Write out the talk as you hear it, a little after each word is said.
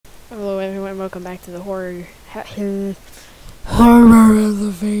and welcome back to the horror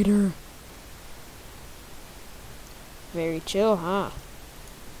elevator. Very chill, huh?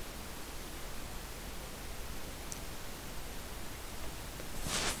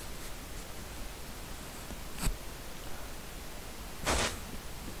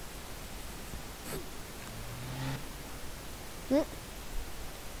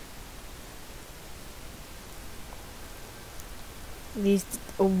 These,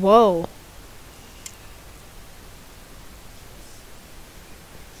 whoa.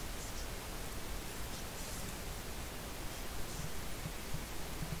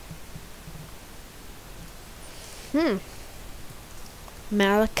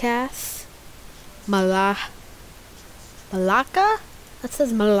 Malacas? Malacca? That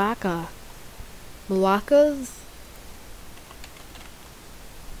says Malacca. Malaccas?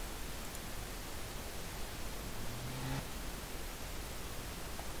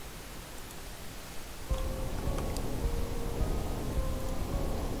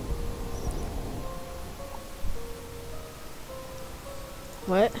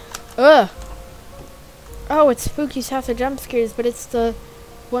 What? Ugh! Oh, it's Spooky's House of Jump Scares, but it's the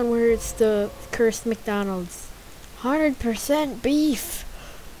one where it's the cursed McDonald's. 100% beef!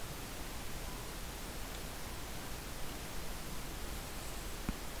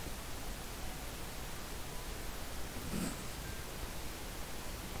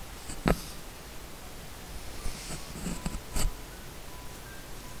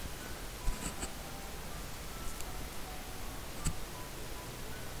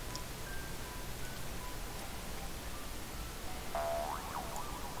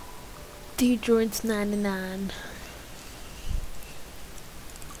 D-Joints 99.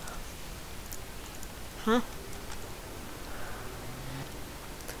 Huh?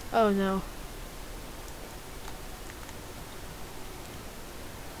 Oh no.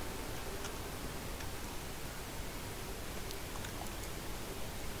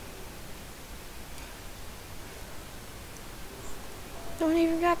 Don't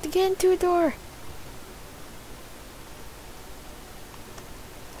even got to get into a door.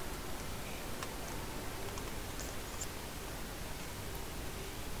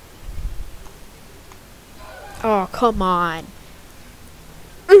 Oh, come on.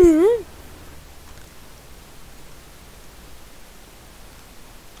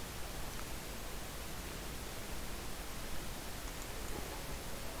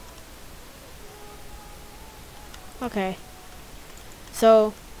 Okay.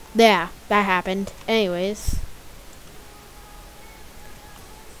 So, yeah, that happened. Anyways.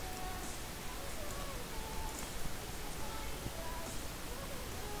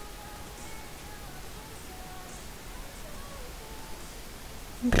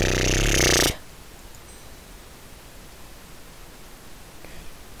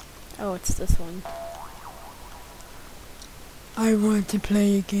 Oh, it's this one. I want to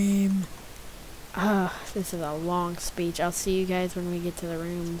play a game. This is a long speech. I'll see you guys when we get to the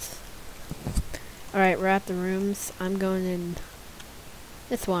rooms. Alright, we're at the rooms. I'm going in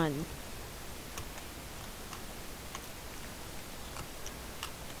this one.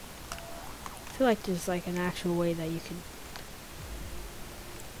 I feel like there's like an actual way that you can...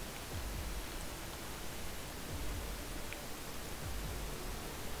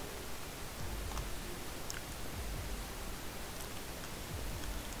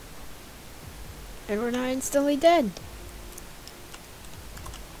 And we're not instantly dead.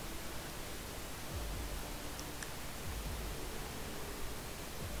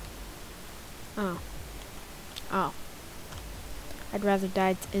 Oh. Oh. I'd rather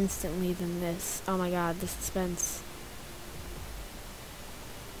die instantly than this. Oh my god, the suspense.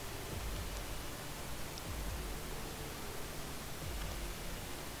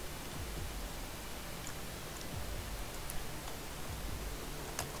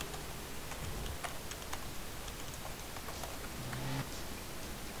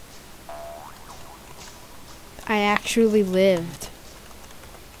 I actually lived.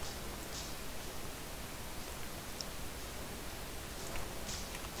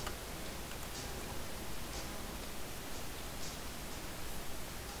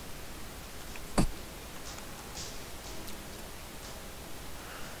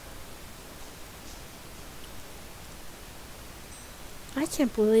 I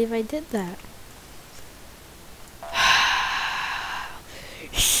can't believe I did that.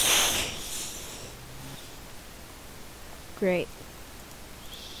 Great.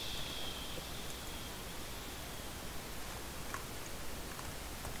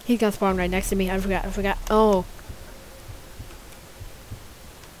 He's gonna spawn right next to me. I forgot. Oh.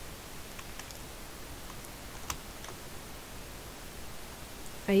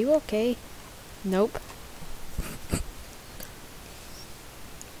 Are you okay? Nope.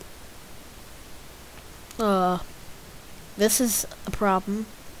 This is a problem.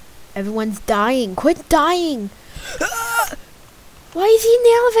 Everyone's dying. Quit dying! Why is he in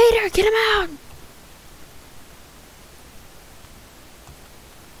the elevator? Get him out!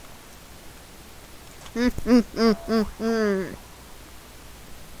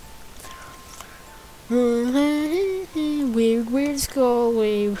 Weird skull.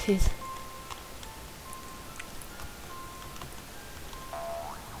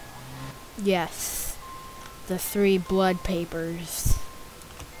 Yes. The 3 blood papers.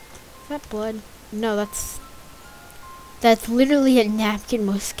 Is that blood? No, that's literally a napkin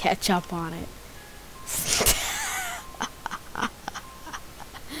with ketchup on it.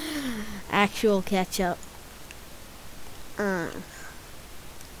 Actual ketchup. I'll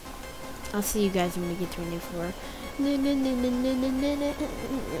see you guys when we get to a new floor.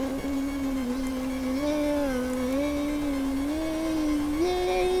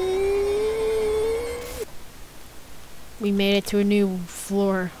 We made it to a new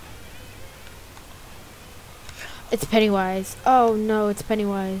floor. It's Pennywise. Oh no, it's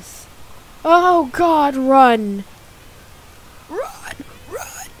Pennywise. Oh God, run! Run!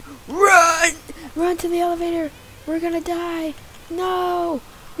 Run! Run! Run to the elevator! We're gonna die! No!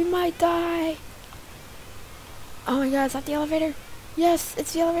 We might die! Oh my God, is that the elevator? Yes,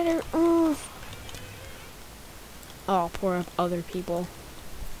 it's the elevator! Oh, poor other people.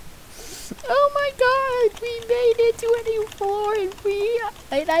 Oh my God, we made it to a new floor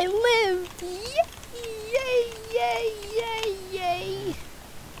and I lived! Yay, yay, yay, yay!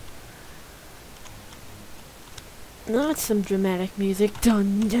 Now it's some dramatic music.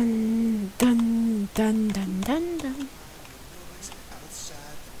 Dun dun dun dun dun dun dun.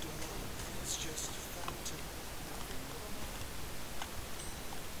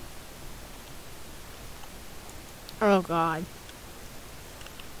 Oh God.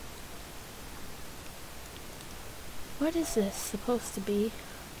 What is this supposed to be?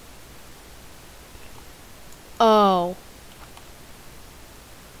 Oh.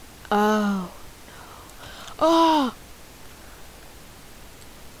 Oh. Oh!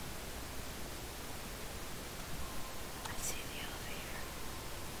 I see the elevator.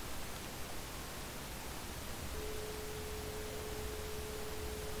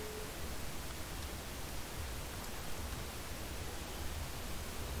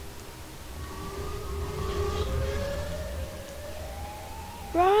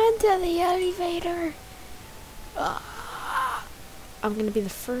 Run to the elevator! I'm gonna be the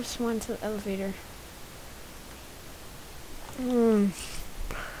first one to the elevator.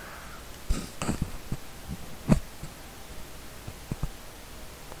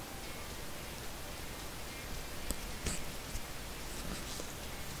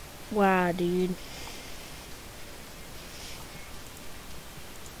 Wow, dude.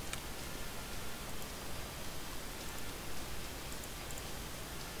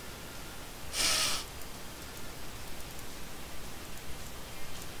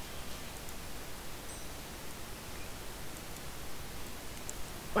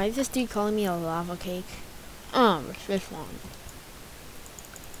 Why is this dude calling me a lava cake? It's this one.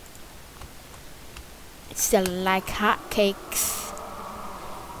 It's selling like hotcakes.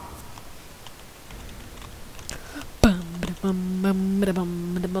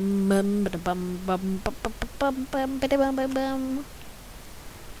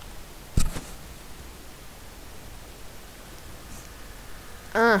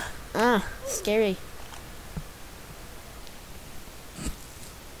 Scary.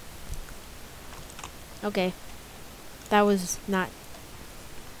 Okay. That was not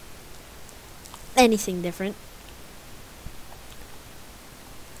anything different.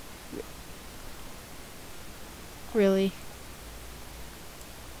 Really?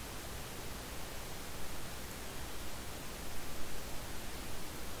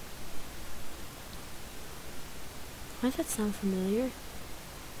 Why does that sound familiar?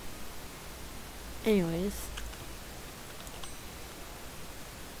 Anyways.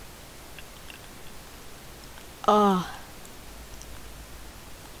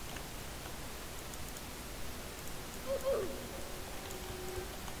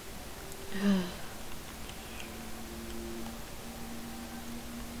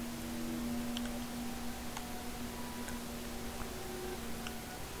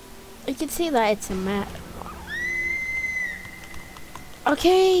 You can see that it's a map.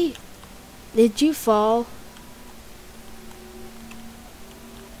 Okay! Did you fall?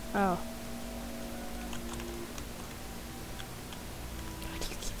 Oh. Why do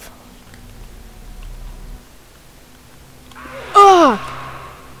you keep falling? Oh!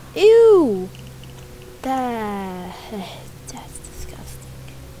 Ew!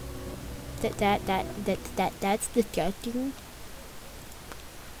 That's disgusting.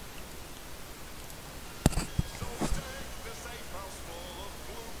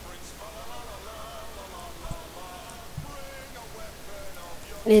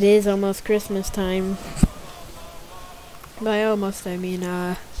 It is almost Christmas time. By almost, I mean,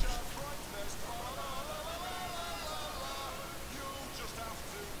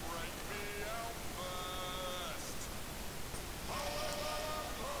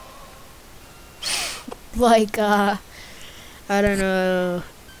 like, I don't know,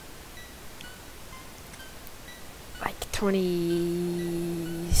 like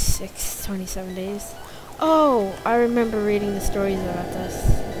 26, 27 days. Oh, I remember reading the stories about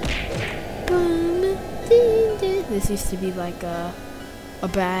this. This used to be like a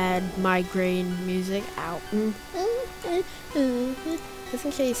bad migraine music. Ow. Just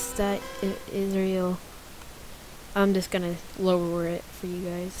in case that is real, I'm just gonna lower it for you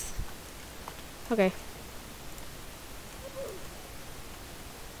guys. Okay.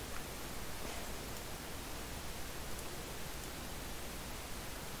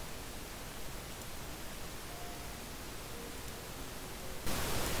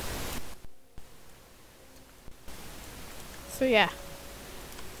 So yeah,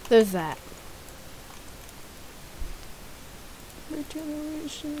 there's that.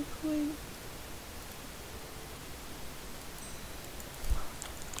 Regeneration point.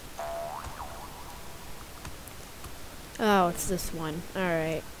 Oh, it's this one.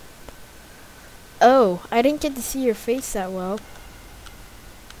 Alright. Oh, I didn't get to see your face that well.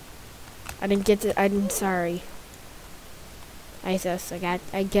 I'm sorry. I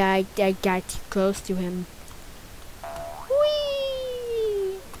got too close to him.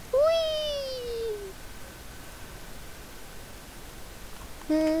 Whee! Whee!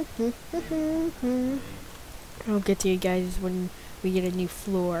 I'll get to you guys when we get a new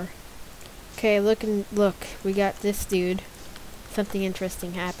floor. Okay, look, we got this dude. Something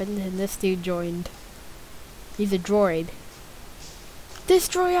interesting happened, and this dude joined. He's a droid.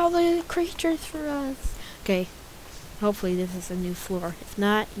 Destroy all the creatures for us. Okay, hopefully this is a new floor. If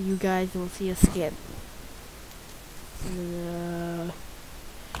not, you guys will see a skip.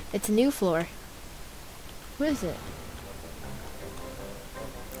 It's a new floor. What is it?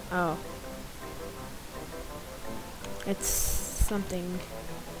 Oh. It's something.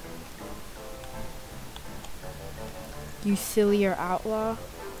 You sillier outlaw.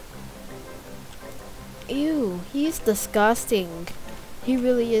 Ew, he's disgusting. He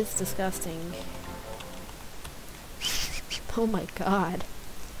really is disgusting. Oh my god.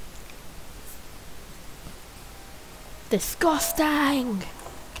 Disgusting!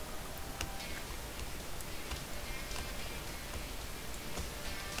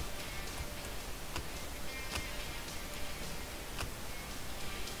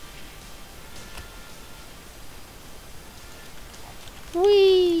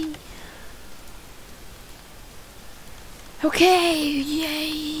 Whee! Okay,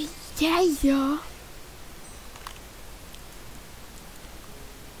 yay, yeah.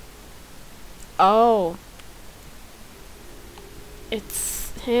 Oh.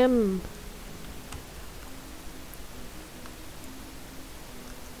 It's him.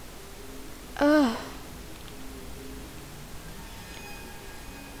 Ugh.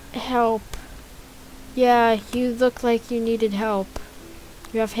 Help. Yeah, you look like you needed help.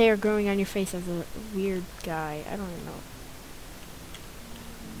 You have hair growing on your face as a weird guy. I don't know.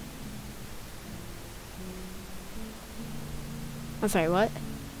 I'm sorry, what?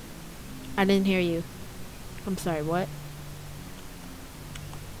 I didn't hear you. I'm sorry, what?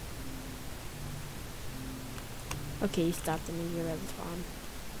 Okay, you stopped and then you're at the spawn.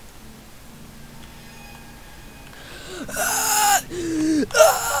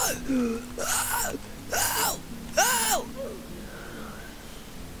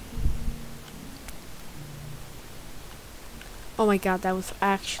 Oh my god, that was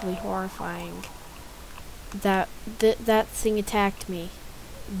actually horrifying. That thing attacked me.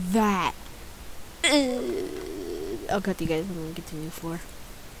 That. I'll cut you guys when we get to new floor.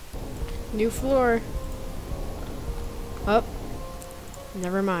 New floor. Oh.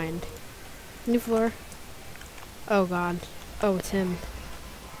 Never mind. New floor. Oh god. Oh, it's him.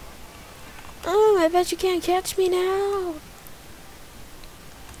 Oh, I bet you can't catch me now.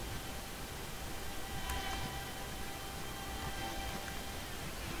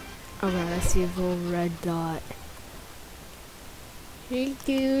 Oh god, I see a little red dot. Hey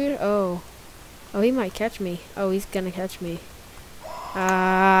dude. Oh. Oh, he might catch me. Oh, he's gonna catch me.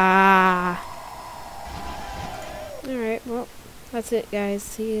 Ah. Alright, well, that's it guys.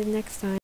 See you next time.